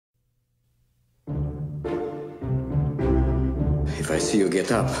If I see you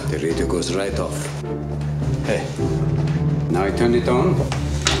get up, the radio goes right off. Hey, now I turn it on.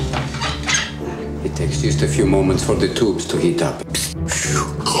 It takes just a few moments for the tubes to heat up.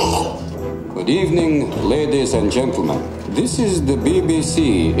 Good evening, ladies and gentlemen. This is the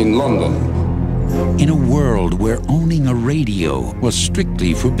BBC in London. In a world where owning a radio was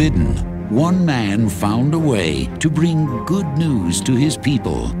strictly forbidden, one man found a way to bring good news to his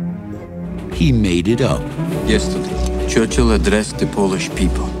people. He made it up. Yesterday, Churchill addressed the Polish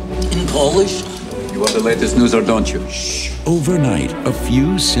people. In Polish? You want the latest news or don't you? Shh. Overnight, a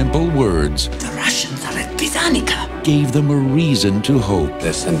few simple words The Russians are at Bizanica. gave them a reason to hope.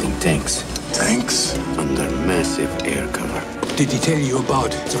 They're sending tanks. Tanks? Under massive air cover. Did he tell you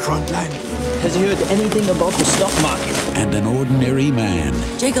about the front line? Has he heard anything about the stock market? And an ordinary man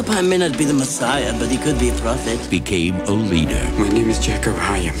Jacob may not be the Messiah, but he could be a prophet. became a leader. My name is Jakob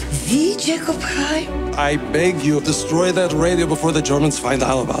Hayem. The Jacob Liar? I beg you, destroy that radio before the Germans find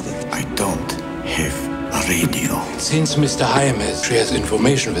out about it. I don't have a radio. Since Mr. Hayem has shared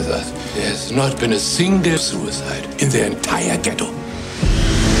information with us, there has not been a single suicide in the entire ghetto.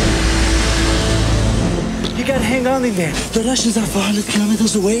 You gotta hang on in there. The Russians are 400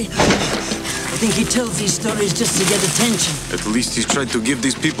 kilometers away. I think he tells these stories just to get attention. At least he's tried to give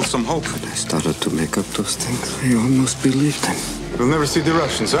these people some hope. When I started to make up those things, I almost believed them. We'll never see the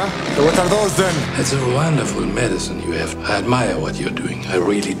Russians, huh? So what are those then? It's a wonderful medicine you have. I admire what you're doing. I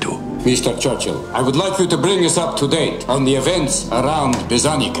really do. Mr. Churchill, I would like you to bring us up to date on the events around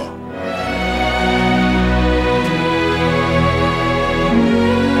Bizanica.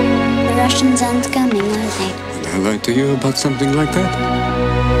 The Russians aren't coming, are they? Did I lie to you about something like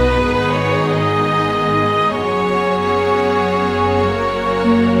that?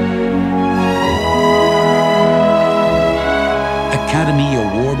 Academy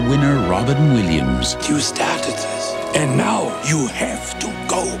Award winner Robin Williams, You started this, and now you have to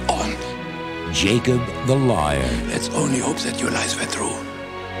go on. Jacob the Liar. Let's only hope that your lies were true.